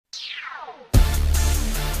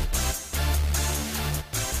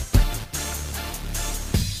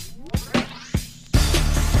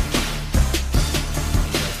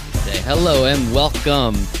Hello and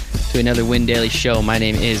welcome to another Win Daily Show. My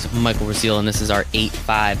name is Michael Rasile and this is our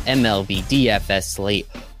 8-5 MLB DFS slate.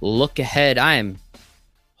 Look ahead. I am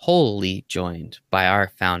wholly joined by our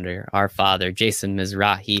founder, our father, Jason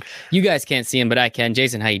Mizrahi. You guys can't see him, but I can.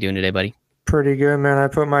 Jason, how you doing today, buddy? Pretty good, man. I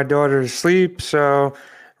put my daughter to sleep, so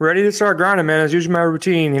ready to start grinding, man. It's usually my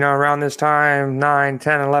routine, around this time, 9,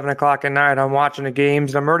 10, 11 o'clock at night, I'm watching the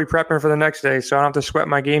games, and I'm already prepping for the next day, so I don't have to sweat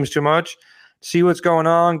my games too much. See what's going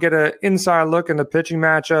on, get an inside look in the pitching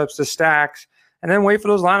matchups, the stacks, and then wait for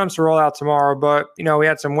those lineups to roll out tomorrow. But, we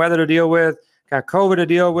had some weather to deal with, got COVID to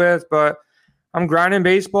deal with, but I'm grinding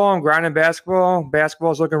baseball, I'm grinding basketball.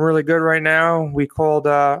 Basketball is looking really good right now. We called,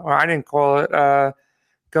 or I didn't call it,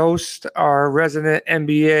 Ghost, our resident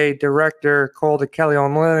NBA director, called a Kelly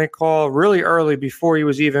Olynyk call really early before he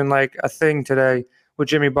was even like a thing today with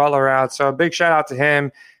Jimmy Butler out. So a big shout out to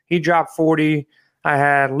him. He dropped 40. I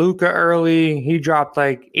had Luka early. He dropped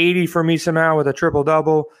like 80 for me somehow with a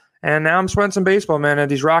triple-double. And now I'm sweating some baseball, man. If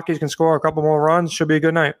these Rockies can score a couple more runs, should be a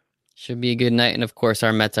good night. Should be a good night. And of course,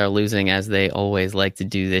 our Mets are losing as they always like to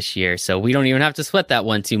do this year. So we don't even have to sweat that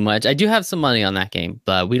one too much. I do have some money on that game,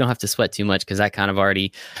 but we don't have to sweat too much because I kind of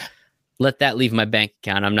already let that leave my bank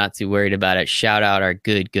account. I'm not too worried about it. Shout out our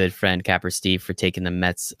good friend Capper Steve for taking the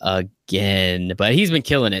Mets again, but he's been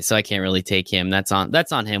killing it, so I can't really take him. That's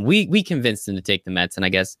on him. We convinced him to take the Mets, and I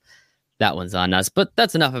guess that one's on us. But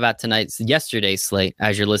that's enough about yesterday's slate.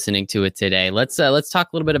 As you're listening to it today, let's talk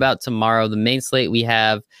a little bit about tomorrow. The main slate we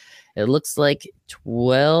have, it looks like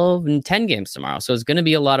 12 and 10 games tomorrow, so it's going to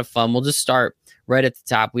be a lot of fun. We'll just start right at the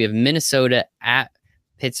top. We have Minnesota at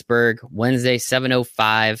Pittsburgh, Wednesday,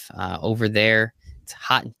 7:05 over there. It's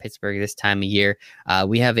hot in Pittsburgh this time of year.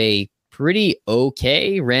 We have a pretty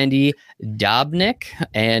okay Randy Dobnak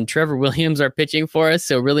and Trevor Williams are pitching for us,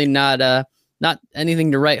 so really not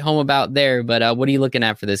anything to write home about there. But what are you looking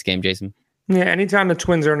at for this game, Jason? Yeah, anytime the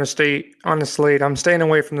Twins are on the slate, I'm staying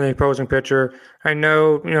away from the opposing pitcher. I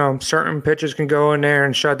know, certain pitchers can go in there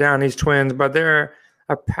and shut down these Twins, but they're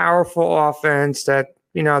a powerful offense that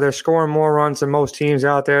they're scoring more runs than most teams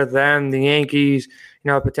out there, than the Yankees,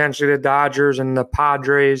 potentially the Dodgers and the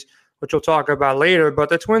Padres, which we'll talk about later. But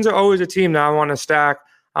the Twins are always a team that I want to stack.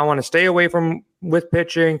 I want to stay away from with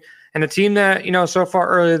pitching. And the team that, so far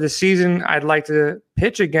earlier this season, I'd like to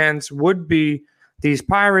pitch against would be these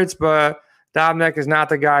Pirates. But Dobnak is not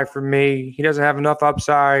the guy for me. He doesn't have enough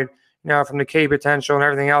upside, from the K potential and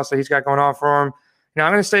everything else that he's got going on for him.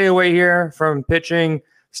 I'm going to stay away here from pitching,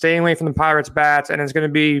 staying away from the Pirates bats, and it's going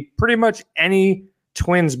to be pretty much any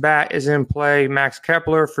Twins bat is in play. Max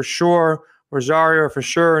Kepler for sure, Rosario for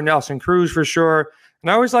sure, Nelson Cruz for sure. And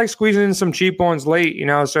I always like squeezing in some cheap ones late,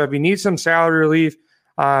 so if you need some salary relief,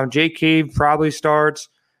 Jake Cave probably starts.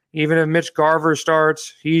 Even if Mitch Garver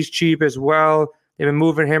starts, he's cheap as well. They've been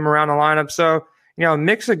moving him around the lineup. So,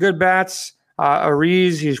 mix of good bats.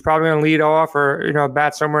 Ariz, he's probably going to lead off or,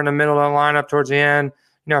 bat somewhere in the middle of the lineup towards the end.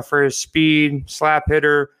 For his speed, slap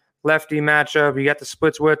hitter, lefty matchup. You got the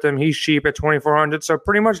splits with him. He's cheap at 2,400. So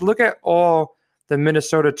pretty much look at all the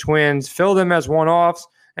Minnesota Twins, fill them as one-offs,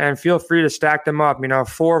 and feel free to stack them up.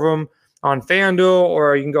 4 of them on FanDuel,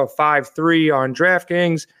 or you can go 5-3 on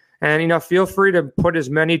DraftKings. And, feel free to put as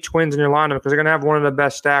many Twins in your lineup because they're going to have one of the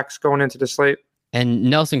best stacks going into the slate. And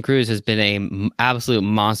Nelson Cruz has been an absolute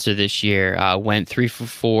monster this year. Went 3 for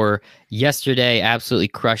 4 yesterday. Absolutely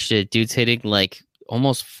crushed it. Dude's hitting like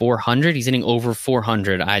almost 400. He's hitting over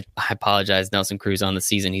 400. I apologize, Nelson Cruz, on the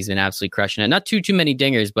season. He's been absolutely crushing it. Not too many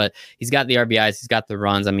dingers, but he's got the RBIs. He's got the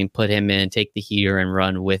runs. I mean, put him in, take the heater and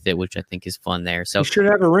run with it, which I think is fun there. So he should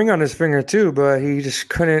have a ring on his finger too, but he just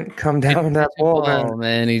couldn't come down with that ball,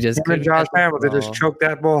 man. He just couldn't. Josh Hamilton just choked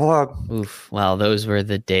that ball up. Oof. Well, those were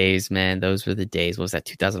the days, man. Those were the days. What was that,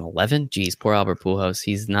 2011? Jeez, poor Albert Pujols.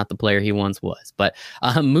 He's not the player he once was. But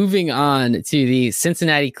moving on to the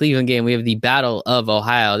Cincinnati-Cleveland game, we have the Battle of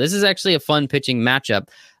Ohio. This is actually a fun pitching matchup.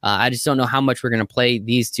 I just don't know how much we're going to play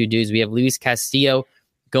these two dudes. We have Luis Castillo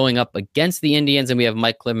going up against the Indians, and we have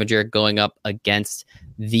Mike Clevinger going up against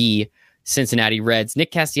the Cincinnati Reds.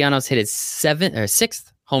 Nick Castellanos hit his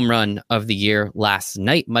 6th home run of the year last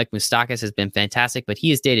night. Mike Moustakas has been fantastic, but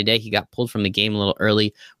he is day-to-day. He got pulled from the game a little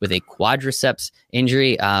early with a quadriceps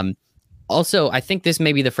injury. Also, I think this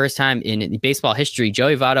may be the first time in baseball history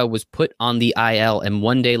Joey Votto was put on the IL and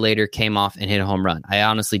one day later came off and hit a home run. I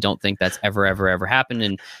honestly don't think that's ever happened.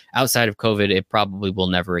 And outside of COVID, it probably will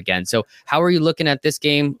never again. So how are you looking at this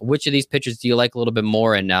game? Which of these pitchers do you like a little bit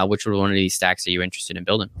more? And which one of these stacks are you interested in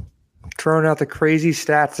building? Throwing out the crazy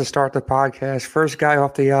stats to start the podcast. First guy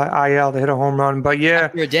off the IL to hit a home run. But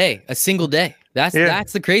yeah. After a single day.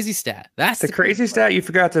 That's the crazy stat. That's The crazy stat you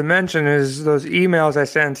forgot to mention is those emails I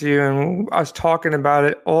sent to you, and I was talking about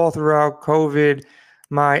it all throughout COVID.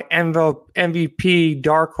 My MVP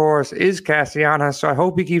dark horse is Castellanos, so I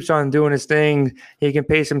hope he keeps on doing his thing. He can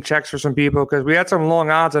pay some checks for some people because we had some long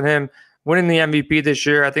odds on him winning the MVP this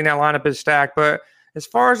year. I think that lineup is stacked. But as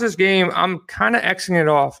far as this game, I'm kind of Xing it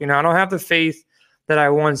off. I don't have the faith that I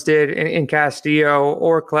once did in Castillo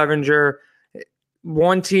or Clevenger.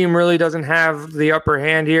 One team really doesn't have the upper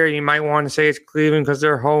hand here. You might want to say it's Cleveland because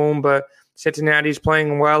they're home, but Cincinnati's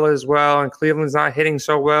playing well as well, and Cleveland's not hitting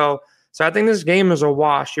so well. So I think this game is a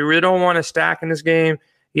wash. You really don't want to stack in this game.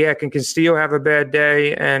 Yeah, can Castillo have a bad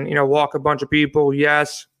day and walk a bunch of people?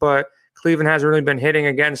 Yes, but Cleveland hasn't really been hitting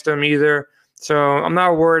against them either. So I'm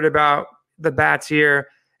not worried about the bats here.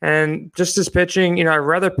 And just this pitching, I'd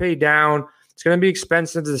rather pay down. It's going to be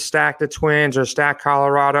expensive to stack the Twins or stack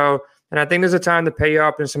Colorado. And I think there's a time to pay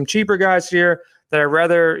up. And some cheaper guys here that I'd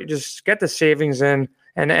rather just get the savings in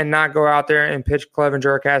and not go out there and pitch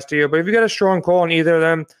Clevenger or Castillo. But if you got a strong call on either of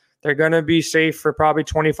them, they're going to be safe for probably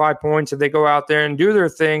 25 points if they go out there and do their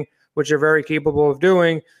thing, which they're very capable of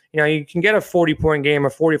doing. You can get a 40-point game, a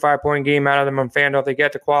 45-point game out of them on FanDuel if they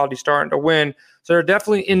get the quality starting to win. So they're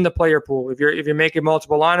definitely in the player pool. If you're making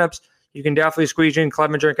multiple lineups, you can definitely squeeze in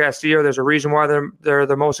Clevenger and Castillo. There's a reason why they're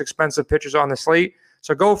the most expensive pitchers on the slate.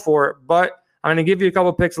 So go for it. But I'm going to give you a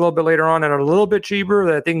couple picks a little bit later on that are a little bit cheaper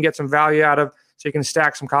that I think you can get some value out of so you can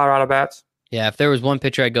stack some Colorado bats. Yeah, if there was one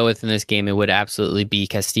pitcher I'd go with in this game, it would absolutely be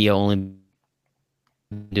Castillo, only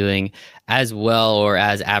doing as well or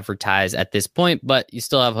as advertised at this point. But you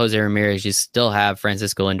still have Jose Ramirez. You still have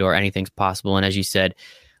Francisco Lindor. Anything's possible. And as you said,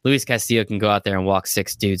 Luis Castillo can go out there and walk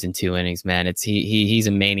 6 dudes in 2 innings, man. He's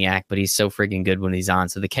a maniac, but he's so freaking good when he's on.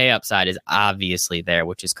 So the K upside is obviously there,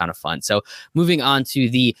 which is kind of fun. So moving on to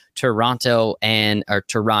the Toronto,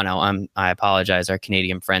 I apologize, our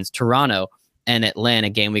Canadian friends, Toronto and Atlanta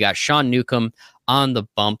game. We got Sean Newcomb on the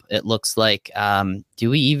bump. It looks like,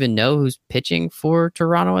 do we even know who's pitching for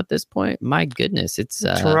Toronto at this point? My goodness, it's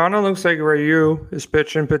Toronto looks like Ryu is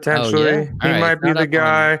pitching potentially. Oh, yeah? He might be the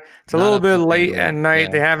guy. It's a little bit late at night. Yeah.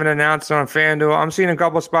 They haven't announced on FanDuel. I'm seeing a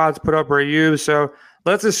couple spots put up Ryu, so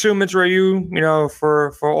let's assume it's Ryu.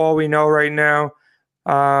 For all we know right now,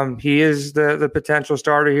 he is the potential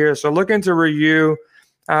starter here. So look into Ryu.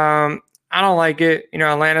 I don't like it.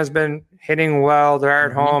 Atlanta's been hitting well. They're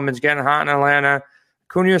at home. It's getting hot in Atlanta.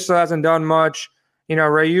 Cunha still hasn't done much.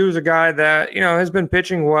 Ryu's a guy that, has been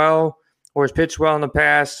pitching well or has pitched well in the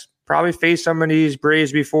past. Probably faced some of these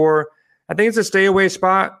Braves before. I think it's a stay away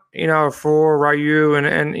spot, for Ryu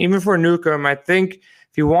and even for Newcomb. I think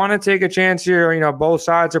if you want to take a chance here, both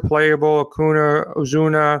sides are playable. Acuna,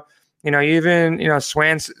 Ozuna, even,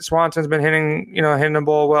 Swanson's been hitting the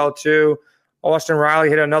ball well too. Austin Riley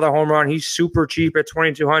hit another home run. He's super cheap at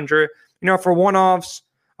 2,200. For one-offs,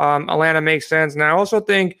 Atlanta makes sense. And I also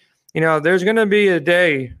think, there's going to be a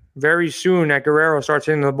day very soon that Guerrero starts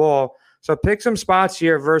hitting the ball. So pick some spots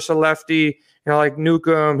here versus a lefty, like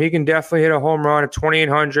Newcomb. He can definitely hit a home run at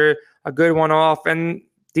 2,800, a good one-off. And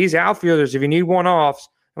these outfielders, if you need one-offs,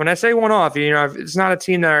 when I say one-off, it's not a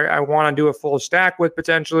team that I want to do a full stack with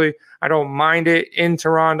potentially. I don't mind it in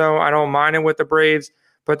Toronto. I don't mind it with the Braves.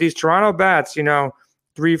 But these Toronto bats,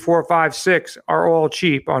 3, 4, 5, 6 are all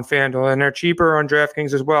cheap on FanDuel, and they're cheaper on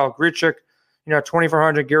DraftKings as well. Grichuk,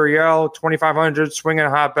 2,400, Gurriel, 2,500, swinging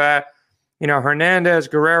a hot bat. Hernandez,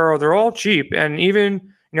 Guerrero, they're all cheap. And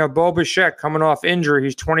even, Bo Bichette coming off injury,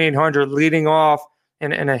 he's 2,800, leading off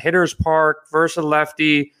in a hitter's park versus a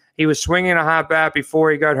lefty. He was swinging a hot bat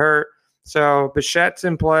before he got hurt. So Bichette's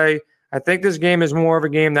in play. I think this game is more of a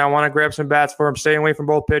game that I want to grab some bats for. I'm staying away from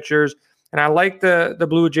both pitchers. And I like the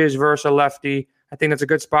Blue Jays versus a lefty. I think that's a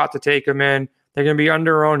good spot to take them in. They're going to be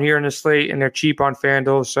under-owned here in the slate, and they're cheap on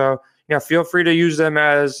FanDuel. So, feel free to use them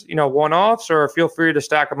as, one-offs, or feel free to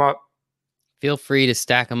stack them up. Feel free to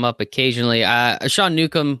stack them up occasionally. Sean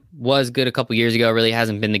Newcomb was good a couple years ago. Really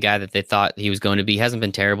hasn't been the guy that they thought he was going to be. He hasn't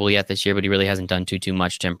been terrible yet this year, but he really hasn't done too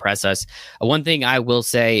much to impress us. One thing I will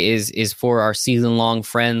say is for our season-long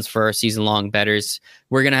friends, for our season-long bettors,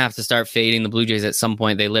 we're going to have to start fading the Blue Jays at some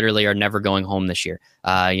point. They literally are never going home this year.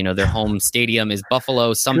 Their home stadium is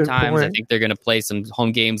Buffalo. Sometimes I think they're going to play some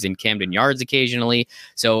home games in Camden Yards occasionally.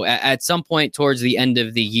 So at some point towards the end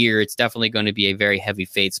of the year, it's definitely going to be a very heavy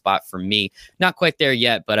fade spot for me. Not quite there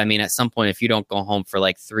yet, but I mean, at some point, if you don't go home for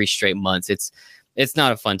like 3 straight months, it's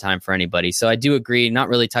not a fun time for anybody. So I do agree, not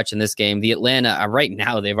really touching this game. The Atlanta, right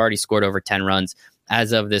now, they've already scored over 10 runs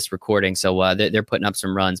as of this recording. So they're putting up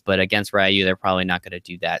some runs, but against Ryu, they're probably not going to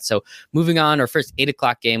do that. So moving on, our first 8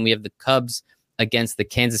 o'clock game, we have the Cubs against the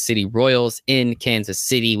Kansas City Royals in Kansas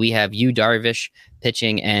City. We have Yu Darvish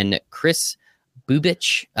pitching and Chris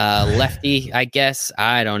Bubich, lefty, I guess.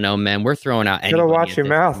 I don't know, man. We're throwing out. You gotta watch your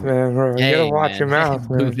mouth, man. Bro. You gotta watch your mouth,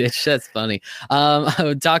 man. Bubich, that's funny.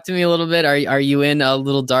 Talk to me a little bit. Are you in a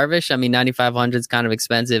little Darvish? I mean, 9,500 is kind of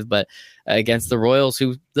expensive, but against the Royals,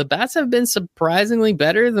 who the bats have been surprisingly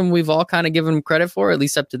better than we've all kind of given them credit for, at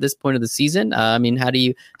least up to this point of the season. I mean, how do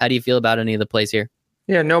you feel about any of the plays here?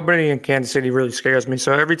 Yeah, nobody in Kansas City really scares me.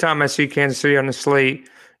 So every time I see Kansas City on the slate,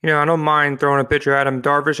 I don't mind throwing a pitcher at him.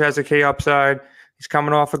 Darvish has a K upside. He's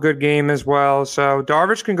coming off a good game as well. So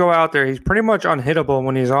Darvish can go out there. He's pretty much unhittable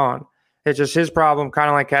when he's on. It's just his problem, kind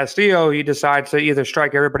of like Castillo. He decides to either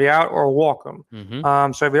strike everybody out or walk them.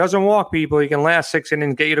 Mm-hmm. So if he doesn't walk people, he can last 6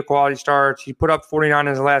 innings, get you to quality starts. He put up 49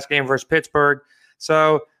 in his last game versus Pittsburgh.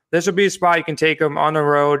 So this would be a spot you can take him on the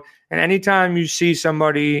road. And anytime you see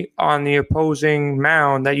somebody on the opposing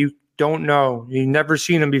mound that you don't know, you've never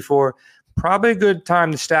seen him before, probably a good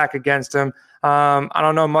time to stack against him. I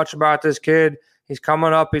don't know much about this kid. He's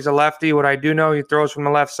coming up. He's a lefty. What I do know, he throws from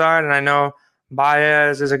the left side, and I know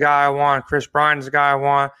Baez is a guy I want. Chris Bryant is a guy I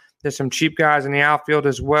want. There's some cheap guys in the outfield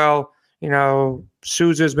as well.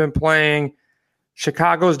 Souza's been playing.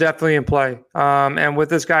 Chicago's definitely in play. And with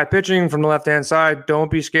this guy pitching from the left-hand side,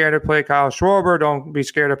 don't be scared to play Kyle Schwarber. Don't be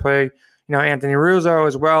scared to play, Anthony Rizzo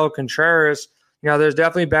as well, Contreras. There's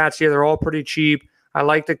definitely bats here. They're all pretty cheap. I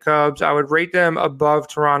like the Cubs. I would rate them above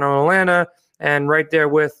Toronto and Atlanta, and right there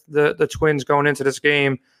with the Twins going into this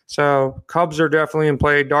game. So Cubs are definitely in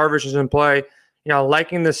play. Darvish is in play.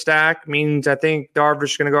 Liking the stack means I think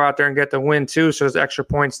Darvish is going to go out there and get the win too, so there's extra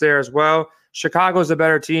points there as well. Chicago's a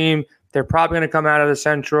better team. They're probably going to come out of the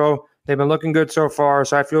Central. They've been looking good so far,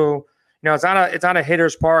 so I feel it's not a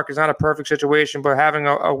hitter's park. It's not a perfect situation, but having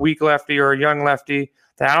a weak lefty or a young lefty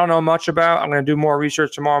that I don't know much about, I'm going to do more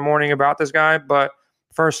research tomorrow morning about this guy, but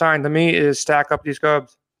first sign to me is stack up these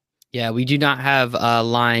Cubs. Yeah, we do not have a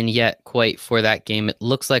line yet quite for that game. It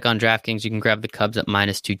looks like on DraftKings you can grab the Cubs at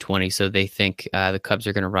 -220, so they think the Cubs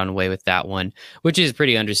are going to run away with that one, which is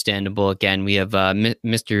pretty understandable. Again, we have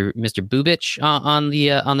Mr. Bubich on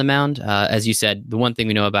the mound. As you said, the one thing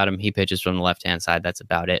we know about him, he pitches from the left-hand side. That's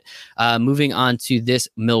about it. Moving on to this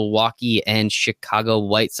Milwaukee and Chicago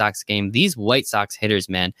White Sox game. These White Sox hitters,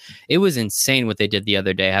 man, it was insane what they did the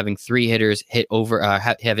other day, having 3 hitters hit over,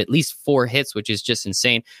 have at least 4 hits, which is just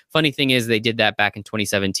insane. Funny thing is they did that back in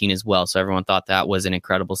 2017 as well, so everyone thought that was an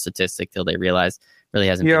incredible statistic till they realized really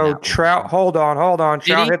hasn't been that Trout, hold on.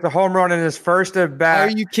 Trout hit the home run in his first at bat.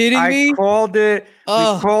 Are you kidding me? I called it. We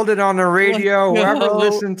called it on the radio. No. Whoever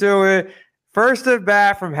listened to it. First at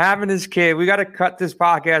bat from having his kid. We got to cut this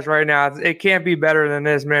podcast right now. It can't be better than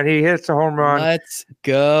this, man. He hits a home run. Let's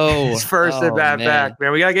go. His first at bat back,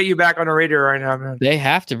 man. We got to get you back on the radio right now, man. They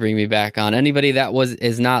have to bring me back on. Anybody that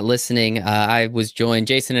is not listening, I was joined.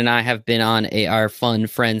 Jason and I have been on our fun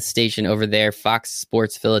friends station over there, Fox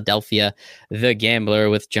Sports Philadelphia, The Gambler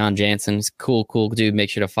with John Jansen. He's a cool dude. Make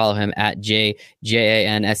sure to follow him at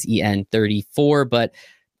JANSEN34. But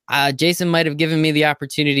Jason might have given me the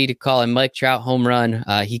opportunity to call a Mike Trout home run.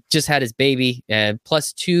 He just had his baby,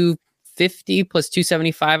 plus 250, plus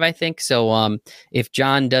 275, I think. So if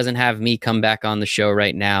John doesn't have me come back on the show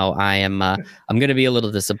right now, I'm going to be a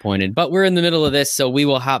little disappointed. But we're in the middle of this, so we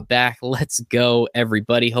will hop back. Let's go,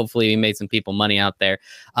 everybody. Hopefully we made some people money out there.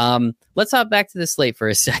 Let's hop back to the slate for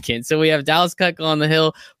a second. So we have Dallas Keuchel on the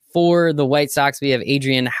hill for the White Sox. We have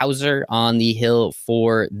Adrian Hauser on the hill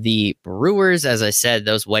for the Brewers. As I said,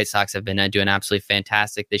 those White Sox have been doing absolutely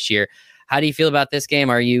fantastic this year. How do you feel about this game?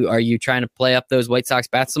 Are you trying to play up those White Sox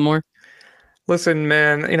bats some more? Listen,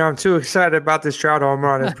 man, I'm too excited about this Trout home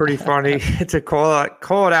run. It's pretty funny to call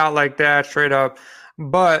it out like that straight up.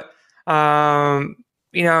 But,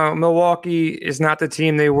 Milwaukee is not the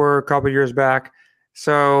team they were a couple years back.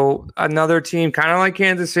 So another team, kind of like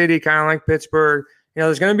Kansas City, kind of like Pittsburgh,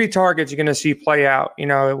 there's going to be targets you're going to see play out.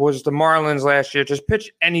 It was the Marlins last year. Just pitch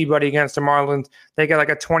anybody against the Marlins. They get like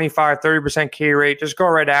a 25-30% K rate. Just go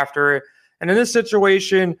right after it. And in this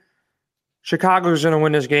situation, Chicago's going to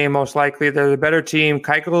win this game most likely. They're the better team.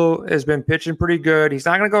 Keuchel has been pitching pretty good. He's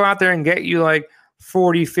not going to go out there and get you like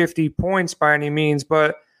 40, 50 points by any means,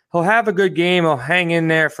 but he'll have a good game. He'll hang in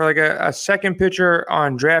there for like a second pitcher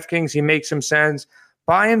on DraftKings. He makes some sense.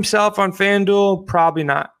 By himself on FanDuel, probably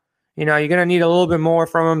not. You're going to need a little bit more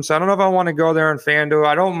from him. So I don't know if I want to go there on FanDuel.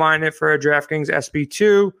 I don't mind it for a DraftKings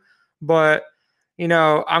SB2, but,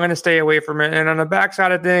 I'm going to stay away from it. And on the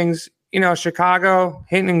backside of things, Chicago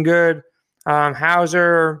hitting good.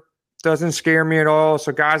 Hauser doesn't scare me at all.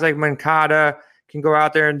 So guys like Moncada can go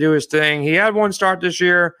out there and do his thing. He had one start this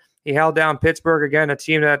year. He held down Pittsburgh, again, a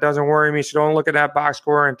team that doesn't worry me. So don't look at that box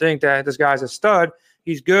score and think that this guy's a stud.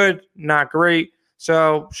 He's good, not great.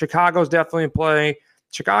 So Chicago's definitely in play.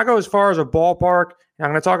 Chicago, as far as a ballpark, and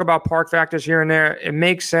I'm going to talk about park factors here and there. It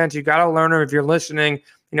makes sense. You got to learn them if you're listening.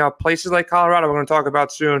 Places like Colorado, we're going to talk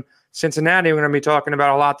about soon. Cincinnati, we're going to be talking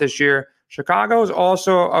about a lot this year. Chicago is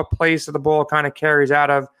also a place that the ball kind of carries out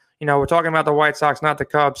of. We're talking about the White Sox, not the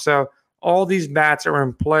Cubs. So all these bats are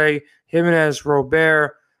in play. Jimenez,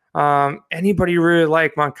 Robert, anybody you really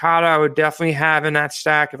like. Moncada, I would definitely have in that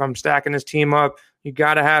stack. If I'm stacking this team up, you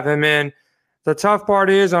got to have him in. The tough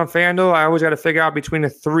part is on FanDuel, I always got to figure out between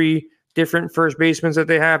the three different first basemen that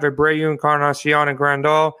they have, Abreu, Encarnacion, and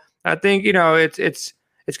Grandal. I think, it's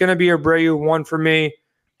going to be Abreu one for me.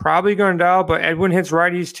 Probably Grandal, but Edwin hits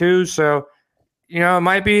righties too. So, it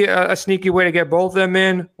might be a sneaky way to get both of them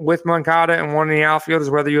in with Moncada and one in the outfield, is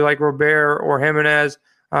whether you like Robert or Jimenez.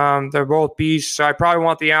 They're both beasts. So I probably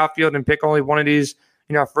want the outfield and pick only one of these,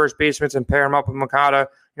 first basemen and pair them up with Moncada.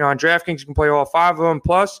 On DraftKings, you can play all five of them.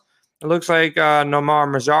 Plus, it looks like Nomar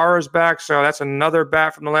Mazara is back. So that's another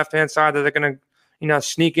bat from the left-hand side that they're going to,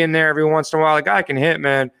 sneak in there every once in a while. The guy can hit,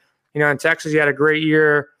 man. In Texas, he had a great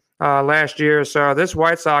year last year. So this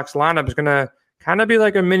White Sox lineup is going to kind of be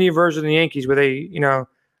like a mini version of the Yankees where they,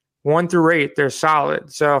 1 through 8, they're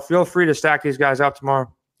solid. So feel free to stack these guys up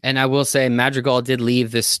tomorrow. And I will say Madrigal did leave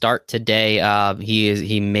this start today.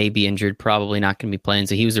 He may be injured, probably not going to be playing.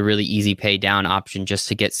 So he was a really easy pay down option just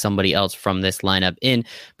to get somebody else from this lineup in.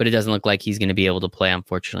 But it doesn't look like he's going to be able to play.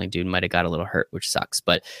 Unfortunately, dude might have got a little hurt, which sucks.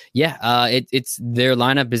 But yeah, it's their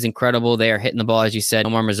lineup is incredible. They are hitting the ball, as you said.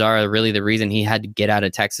 Omar Mazara, really the reason he had to get out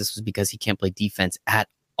of Texas was because he can't play defense at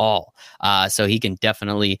all. So he can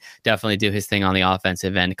definitely do his thing on the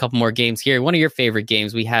offensive end. A couple more games here. One of your favorite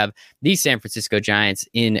games, we have the San Francisco Giants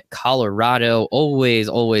in Colorado. Always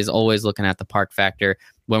looking at the park factor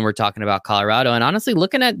when we're talking about Colorado. And honestly,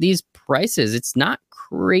 looking at these prices, it's not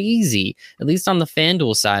crazy, at least on the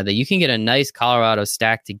FanDuel side, that you can get a nice Colorado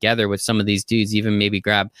stack together with some of these dudes. Even maybe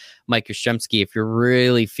grab Mike Yastrzemski if you're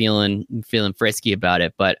really feeling frisky about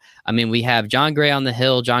it. But I mean, we have John Gray on the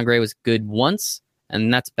hill. John Gray was good once,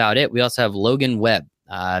 and that's about it. We also have Logan Webb.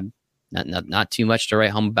 Not too much to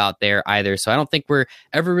write home about there either. So I don't think we're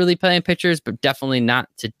ever really playing pitchers, but definitely not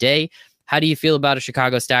today. How do you feel about a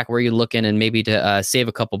Chicago stack? Where are you looking, and maybe to save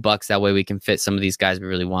a couple bucks? That way we can fit some of these guys we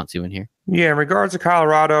really want to in here. Yeah, in regards to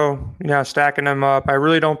Colorado, stacking them up, I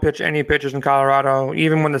really don't pitch any pitchers in Colorado.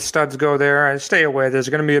 Even when the studs go there, I stay away. There's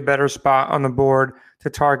going to be a better spot on the board to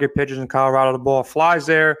target pitchers in Colorado. The ball flies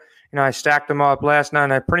there. I stacked them up last night,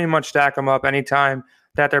 and I pretty much stack them up anytime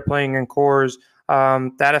that they're playing in cores.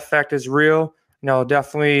 That effect is real.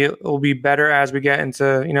 Definitely it will be better as we get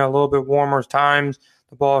into, a little bit warmer times.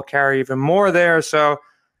 The ball will carry even more there. So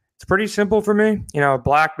it's pretty simple for me.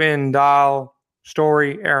 Blackmon, Dahl,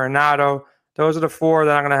 Story, Arenado. Those are the four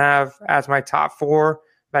that I'm going to have as my top four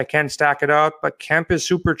if I can stack it up. But Kemp is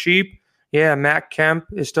super cheap. Yeah, Matt Kemp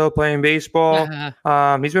is still playing baseball.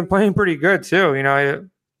 He's been playing pretty good too.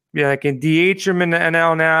 I can DH him in the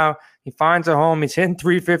NL now. He finds a home. He's hitting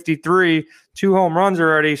 353, 2 home runs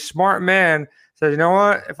already. Smart man. Says, you know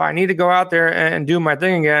what? If I need to go out there and do my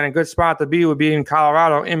thing again, a good spot to be would be in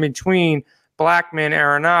Colorado in between Blackmon,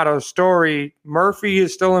 Arenado, Story. Murphy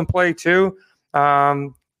is still in play too.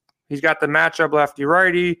 He's got the matchup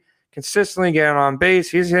lefty-righty, consistently getting on base.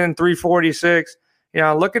 He's hitting 346.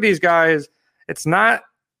 Look at these guys. It's not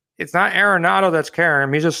Arenado that's carrying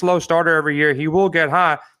him. He's a slow starter every year. He will get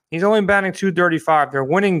hot. He's only batting 235. They're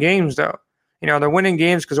winning games, though. They're winning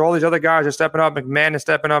games because all these other guys are stepping up. McMahon is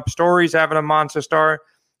stepping up. Story's having a monster start.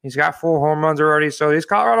 He's got 4 home runs already. So these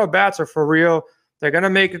Colorado bats are for real. They're going to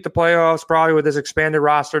make it to playoffs probably with this expanded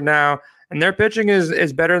roster now. And their pitching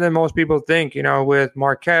is better than most people think, with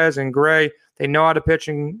Marquez and Gray. They know how to pitch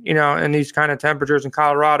in these kind of temperatures in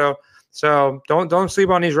Colorado. So don't sleep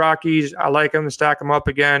on these Rockies. I like them to stack them up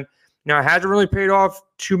again. It hasn't really paid off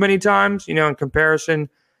too many times, in comparison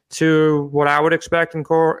to what I would expect in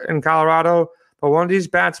Colorado. But when these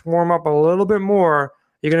bats warm up a little bit more,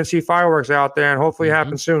 you're going to see fireworks out there, and hopefully it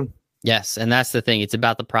happens soon. Yes, and that's the thing. It's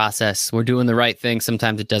about the process. We're doing the right thing.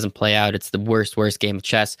 Sometimes it doesn't play out. It's the worst game of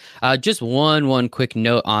chess. Just one quick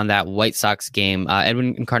note on that White Sox game.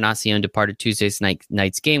 Edwin Encarnacion departed Tuesday's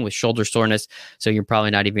night's game with shoulder soreness, so you're probably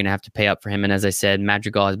not even going to have to pay up for him. And as I said,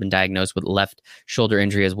 Madrigal has been diagnosed with left shoulder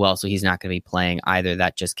injury as well, so he's not going to be playing either.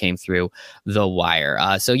 That just came through the wire.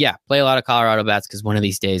 So yeah, play a lot of Colorado bats because one of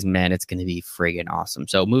these days, man, it's going to be friggin' awesome.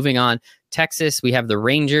 So moving on, Texas, we have the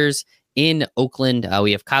Rangers in Oakland.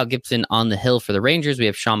 We have Kyle Gibson on the hill for the Rangers. We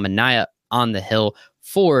have Sean Manaea on the hill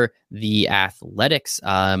for the Athletics.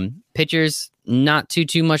 Pitchers, not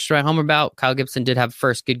too much to write home about. Kyle Gibson did have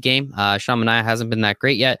first good game. Sean Manaea hasn't been that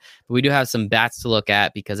great yet, but we do have some bats to look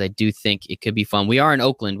at because I do think it could be fun. We are in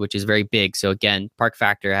Oakland, which is very big. So again, park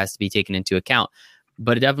factor has to be taken into account,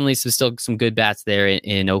 but definitely still some good bats there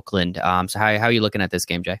in Oakland. So how are you looking at this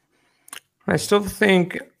game, Jay? I still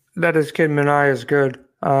think that his kid Manaea is good.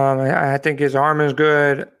 I think his arm is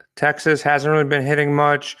good. Texas hasn't really been hitting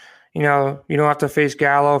much. You don't have to face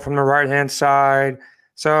Gallo from the right-hand side.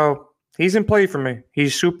 So he's in play for me.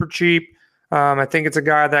 He's super cheap. I think it's a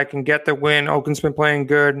guy that can get the win. Oakland's been playing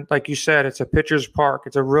good. Like you said, it's a pitcher's park.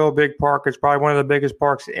 It's a real big park. It's probably one of the biggest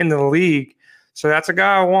parks in the league. So that's a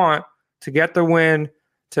guy I want to get the win,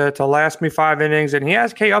 to last me 5 innings. And he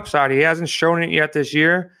has K upside. He hasn't shown it yet this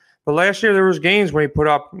year. But last year there was games when he put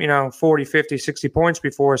up, 40, 50, 60 points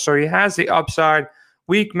before. So he has the upside.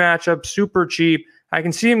 Weak matchup, super cheap. I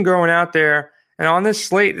can see him going out there. And on this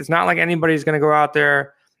slate, it's not like anybody's going to go out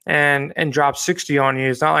there and drop 60 on you.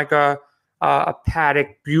 It's not like a Paddock,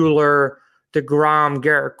 Buehler, DeGrom,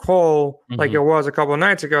 Garrett Cole like it was a couple of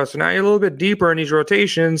nights ago. So now you're a little bit deeper in these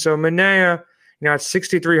rotations. So Manaea, at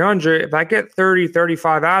 6,300, if I get 30,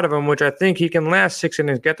 35 out of him, which I think he can last 6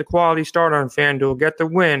 innings, get the quality start on FanDuel, get the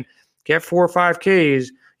win, get 4 or 5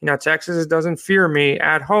 Ks. Texas doesn't fear me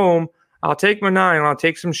at home. I'll take Manaea and I'll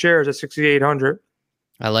take some shares at 6,800.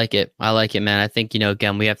 I like it, man. I think,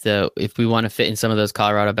 again, we have to, if we want to fit in some of those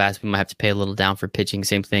Colorado bats, we might have to pay a little down for pitching.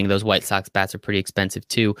 Same thing. Those White Sox bats are pretty expensive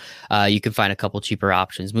too. You can find a couple cheaper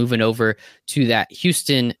options. Moving over to that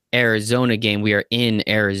Houston, Arizona game. We are in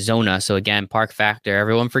Arizona. So again, park factor,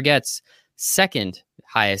 everyone forgets, second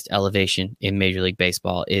highest elevation in Major League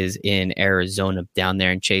Baseball is in Arizona, down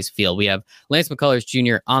there in Chase Field. We have Lance McCullers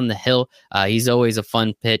Jr. on the hill. He's always a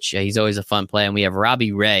fun pitch. He's always a fun play. And we have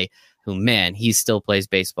Robbie Ray, who, man, he still plays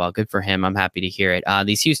baseball. Good for him. I'm happy to hear it.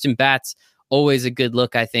 These Houston bats, always a good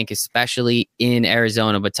look, I think, especially in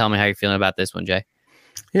Arizona. But tell me how you're feeling about this one, Jay.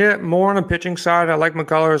 Yeah, more on the pitching side. I like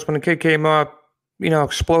McCullers. When the kid came up,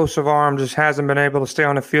 explosive arm, just hasn't been able to stay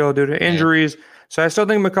on the field due to injuries. Yeah. So I still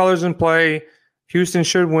think McCullers in play. Houston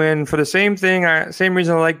should win for the same thing. Same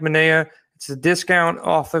reason I like Manaea. It's a discount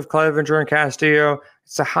off of Clevenger and Castillo.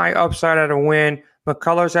 It's a high upside at a win.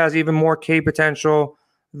 McCullers has even more K potential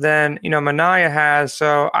than Manaea has.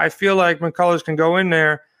 So I feel like McCullers can go in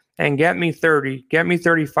there and get me 30, get me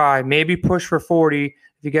 35, maybe push for 40 if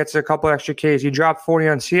he gets a couple extra Ks. He dropped 40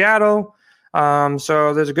 on Seattle.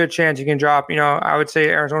 So there's a good chance he can drop. I would say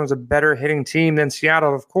Arizona's a better hitting team than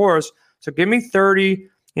Seattle, of course. So give me 30,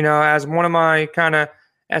 as one of my kind of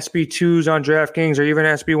SB2s on DraftKings or even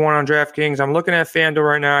SB1 on DraftKings. I'm looking at FanDuel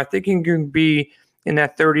right now. I think he can be in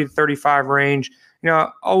that 30 to 35 range.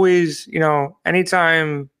 Always,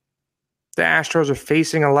 anytime the Astros are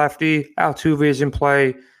facing a lefty, Altuve is in play.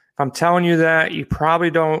 If I'm telling you that, you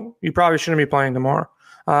probably shouldn't be playing tomorrow.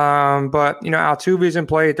 But Altuve is in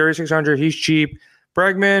play, 3,600. He's cheap.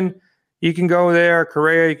 Bregman, you can go there.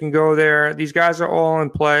 Correa, you can go there. These guys are all in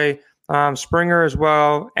play. Springer as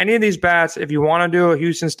well. Any of these bats, if you want to do a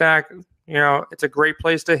Houston stack, it's a great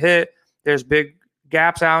place to hit. There's big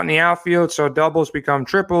gaps out in the outfield, so doubles become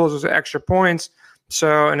triples. There's extra points.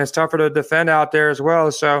 So, and it's tougher to defend out there as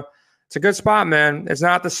well. So it's a good spot, man. It's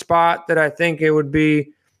not the spot that I think it would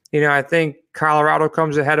be. I think Colorado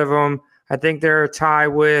comes ahead of them. I think they're a tie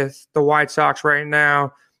with the White Sox right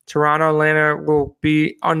now. Toronto, Atlanta will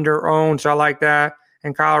be under-owned, so I like that.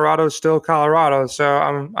 And Colorado's still Colorado. So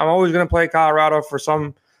I'm always going to play Colorado for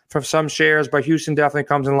some shares, but Houston definitely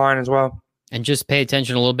comes in line as well. And just pay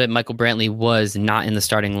attention a little bit. Michael Brantley was not in the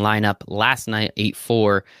starting lineup last night,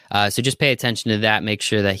 8-4. So just pay attention to that. Make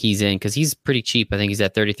sure that he's in because he's pretty cheap. I think he's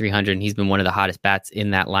at 3,300, and he's been one of the hottest bats in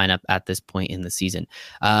that lineup at this point in the season.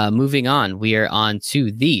 Moving on, we are on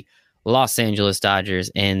to the Los Angeles Dodgers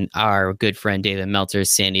and our good friend David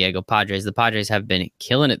Meltzer's San Diego Padres. The Padres have been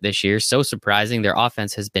killing it this year. So surprising. Their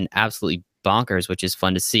offense has been absolutely bonkers, which is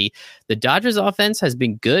fun to see. The Dodgers offense has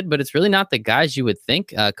been good, but it's really not the guys you would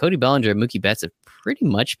think. Cody Bellinger and Mookie Betts have pretty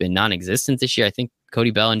much been non-existent this year. I think Cody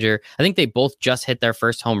Bellinger, I think they both just hit their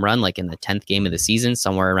first home run like in the 10th game of the season,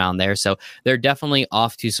 somewhere around there. So they're definitely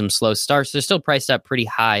off to some slow starts. They're still priced up pretty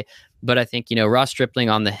high. But I think, Ross Stripling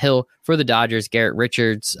on the hill for the Dodgers, Garrett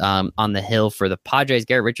Richards on the hill for the Padres.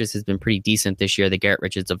 Garrett Richards has been pretty decent this year. The Garrett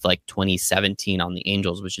Richards of like 2017 on the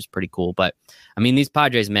Angels, which is pretty cool. But I mean, these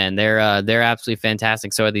Padres, man, they're absolutely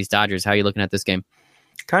fantastic. So are these Dodgers. How are you looking at this game?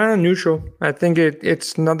 Kind of neutral. I think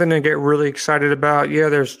it's nothing to get really excited about. Yeah,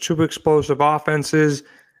 there's 2 explosive offenses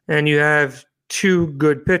and you have 2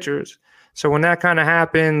 good pitchers. So when that kind of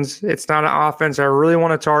happens, it's not an offense I really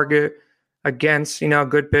want to target. against,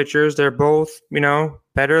 good pitchers. They're both,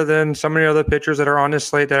 better than some of the other pitchers that are on this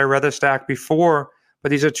slate that I'd rather stack before. But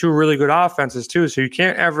these are two really good offenses too. So you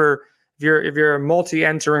can't ever, if you're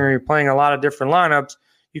multi-entering or you're playing a lot of different lineups,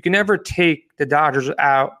 you can never take the Dodgers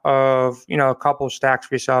out of, a couple stacks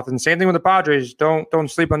for yourself. And same thing with the Padres. Don't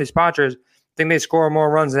sleep on these Padres. I think they score more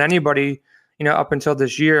runs than anybody, up until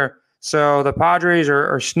this year. So the Padres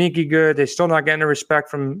are sneaky good. They're still not getting the respect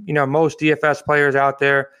from, most DFS players out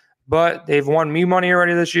there, but they've won me money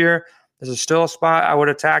already this year. This is still a spot I would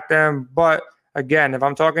attack them. But again, if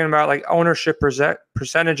I'm talking about like ownership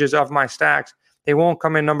percentages of my stacks, they won't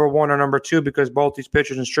come in number one or number two because both these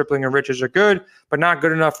pitchers in Stripling and Richards are good, but not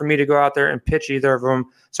good enough for me to go out there and pitch either of them.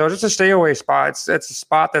 So just a stay away spot. It's a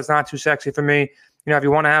spot that's not too sexy for me. If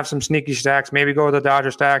you want to have some sneaky stacks, maybe go with the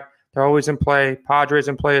Dodger stack. They're always in play. Padres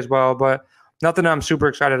in play as well, but nothing I'm super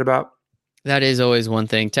excited about. That is always one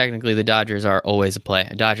thing. Technically, the Dodgers are always a play.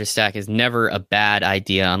 A Dodger stack is never a bad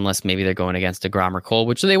idea unless maybe they're going against DeGrom or Cole,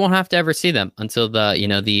 which they won't have to ever see them until the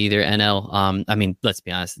either NL. Let's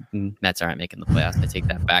be honest, Mets aren't making the playoffs. I take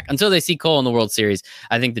that back. Until they see Cole in the World Series,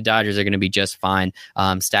 I think the Dodgers are going to be just fine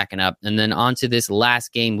stacking up. And then on to this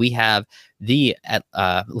last game, we have the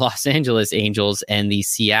Los Angeles Angels and the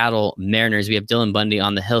Seattle Mariners. We have Dylan Bundy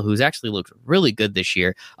on the hill, who's actually looked really good this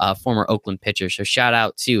year, former Oakland pitcher. So shout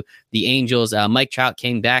out to the Angels. Mike Trout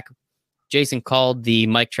came back. Jason called the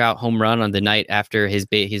Mike Trout home run on the night after his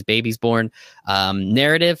baby's born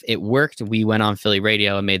narrative. It worked. We went on Philly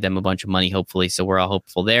radio and made them a bunch of money, hopefully. So we're all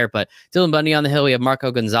hopeful there. But Dylan Bundy on the hill. We have Marco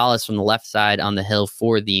Gonzalez from the left side on the hill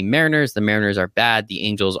for the Mariners. The Mariners are bad. The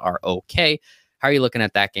Angels are okay. How are you looking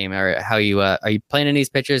at that game? Or how are you playing any of these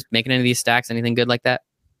pitchers, making any of these stacks, anything good like that?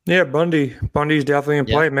 Yeah, Bundy's definitely in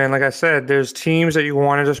play, man. Like I said, there's teams that you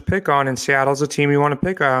want to just pick on, and Seattle's a team you want to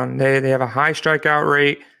pick on. They have a high strikeout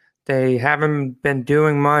rate. They haven't been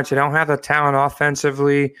doing much. They don't have the talent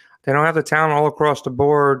offensively. They don't have the talent all across the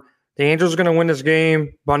board. The Angels are going to win this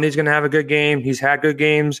game. Bundy's going to have a good game. He's had good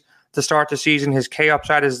games to start the season. His K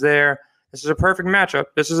upside is there. This is a perfect matchup.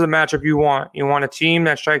 This is a matchup you want. You want a team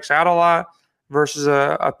that strikes out a lot versus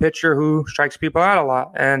a pitcher who strikes people out a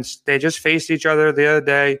lot. And they just faced each other the other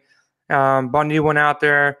day. Bundy went out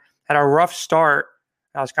there, had a rough start.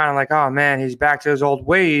 I was kind of like, oh, man, he's back to his old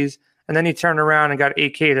ways. And then he turned around and got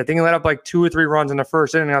 8 Ks. I think he let up like 2 or 3 runs in the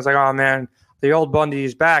first inning. I was like, oh, man, the old Bundy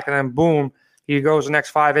is back. And then, boom, he goes the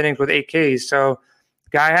next 5 innings with 8 Ks. So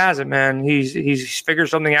the guy has it, man. He's figured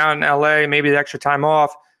something out in L.A., maybe the extra time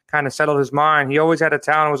off, kind of settled his mind. He always had a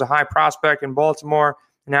talent, was a high prospect in Baltimore.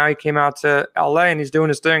 Now he came out to LA and he's doing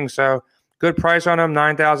his thing. So good price on him,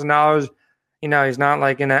 $9,000. He's not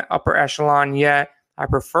like in that upper echelon yet. I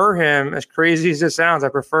prefer him, as crazy as it sounds, I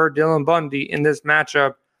prefer Dylan Bundy in this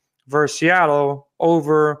matchup versus Seattle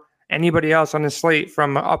over anybody else on the slate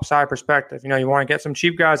from an upside perspective. You want to get some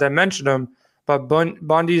cheap guys. I mentioned them, but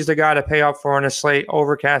Bundy's the guy to pay up for on the slate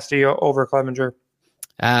over Castillo, over Clevenger.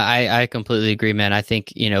 I completely agree, man. I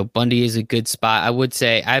think, Bundy is a good spot. I would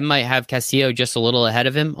say I might have Castillo just a little ahead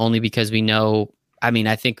of him, only because we know,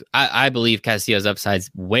 I believe Castillo's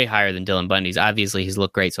upside's way higher than Dylan Bundy's. Obviously, he's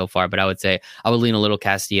looked great so far, but I would say I would lean a little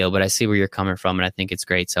Castillo, but I see where you're coming from, and I think it's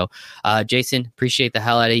great. So, Jason, appreciate the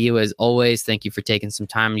hell out of you as always. Thank you for taking some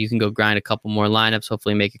time. You can go grind a couple more lineups,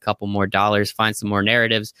 hopefully make a couple more dollars, find some more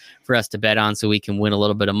narratives for us to bet on so we can win a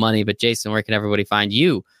little bit of money. But, Jason, where can everybody find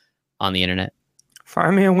you on the internet?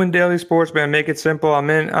 Find me on Win Daily Sports, man. Make it simple. I'm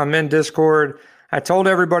in Discord. I told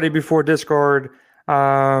everybody before Discord,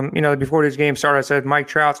 before these games started, I said Mike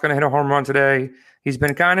Trout's going to hit a home run today. He's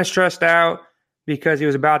been kind of stressed out because he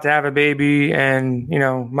was about to have a baby, and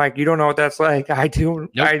Mike, you don't know what that's like. I do.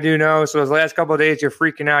 Nope. I do know. So those last couple of days, you're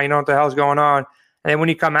freaking out. You know what the hell's going on, and then when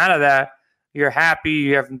you come out of that, you're happy.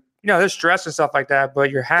 You have there's stress and stuff like that, but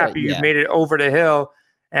you're happy. You've made it over the hill.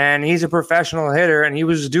 And he's a professional hitter, and he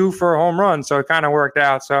was due for a home run, so it kind of worked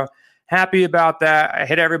out. So happy about that. I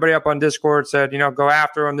hit everybody up on Discord, said, go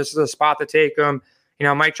after him. This is a spot to take him.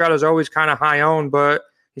 Mike Trout is always kind of high owned, but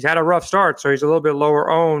he's had a rough start, so he's a little bit lower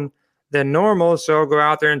owned than normal, so go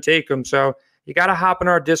out there and take him. So you got to hop in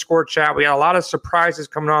our Discord chat. We got a lot of surprises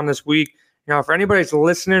coming on this week. For anybody's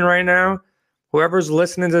listening right now, whoever's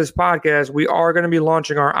listening to this podcast, we are going to be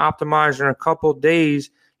launching our optimizer in a couple days.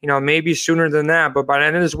 Maybe sooner than that, but by the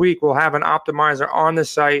end of this week, we'll have an optimizer on the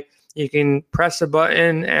site. You can press a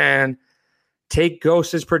button and take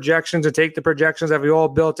Ghost's projections and take the projections that we all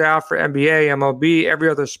built out for NBA, MLB, every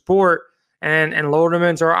other sport, and load them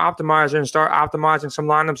into our optimizer and start optimizing some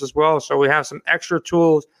lineups as well. So we have some extra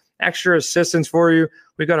tools, extra assistance for you.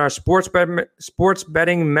 We got our sports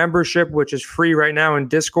betting membership, which is free right now in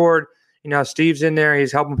Discord. Steve's in there.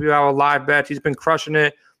 He's helping people out with live bets. He's been crushing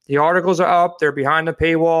it. The articles are up. They're behind the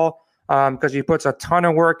paywall because he puts a ton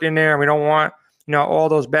of work in there. And we don't want, all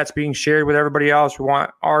those bets being shared with everybody else. We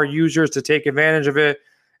want our users to take advantage of it.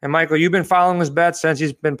 And Michael, you've been following his bets since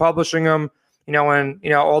he's been publishing them, when,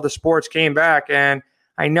 all the sports came back. And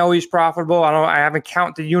I know he's profitable. I haven't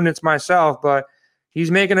counted the units myself, but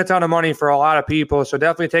he's making a ton of money for a lot of people. So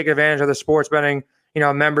definitely take advantage of the sports betting,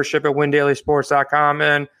 membership at windailysports.com.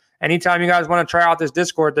 And anytime you guys want to try out this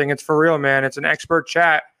Discord thing, it's for real, man. It's an expert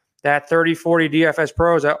chat that 30, 40 DFS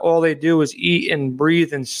pros that all they do is eat and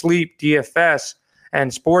breathe and sleep DFS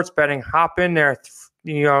and sports betting. Hop in there.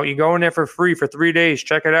 You go in there for free for 3 days.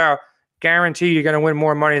 Check it out. Guarantee you're going to win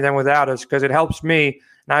more money than without us because it helps me.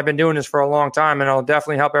 And I've been doing this for a long time, and it'll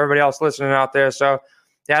definitely help everybody else listening out there. So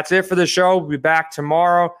that's it for the show. We'll be back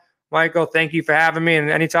tomorrow. Michael, thank you for having me.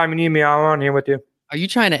 And anytime you need me, I'm on here with you. Are you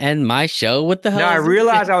trying to end my show? What the hell? No, I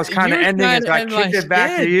realized I was kind of ending it, so I kicked it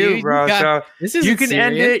back to you, dude, bro. So you can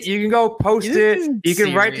end it. You can go post it. You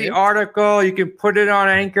can write the article. You can put it on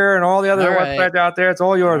Anchor and all the other websites out there. It's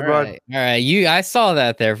all yours, bud. All right. I saw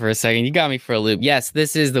that there for a second. You got me for a loop. Yes,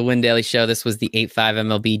 this is the Win Daily Show. This was the 8-5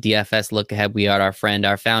 MLB DFS look ahead. We are our friend,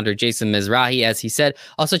 our founder, Jason Mizrahi, as he said.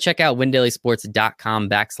 Also, check out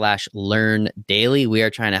windailysports.com/learn daily. We are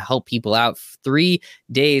trying to help people out 3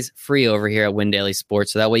 days free over here at Win Daily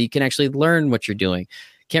Sports, so that way you can actually learn what you're doing.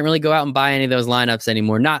 Can't really go out and buy any of those lineups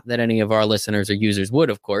anymore. Not that any of our listeners or users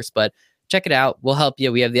would, of course, but check it out. We'll help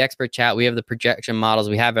you. We have the expert chat. We have the projection models.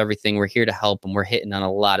 We have everything. We're here to help, and we're hitting on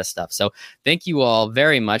a lot of stuff. So thank you all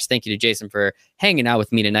very much. Thank you to Jason for hanging out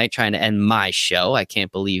with me tonight, trying to end my show. I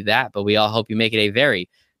can't believe that, but we all hope you make it a very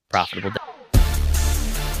profitable day.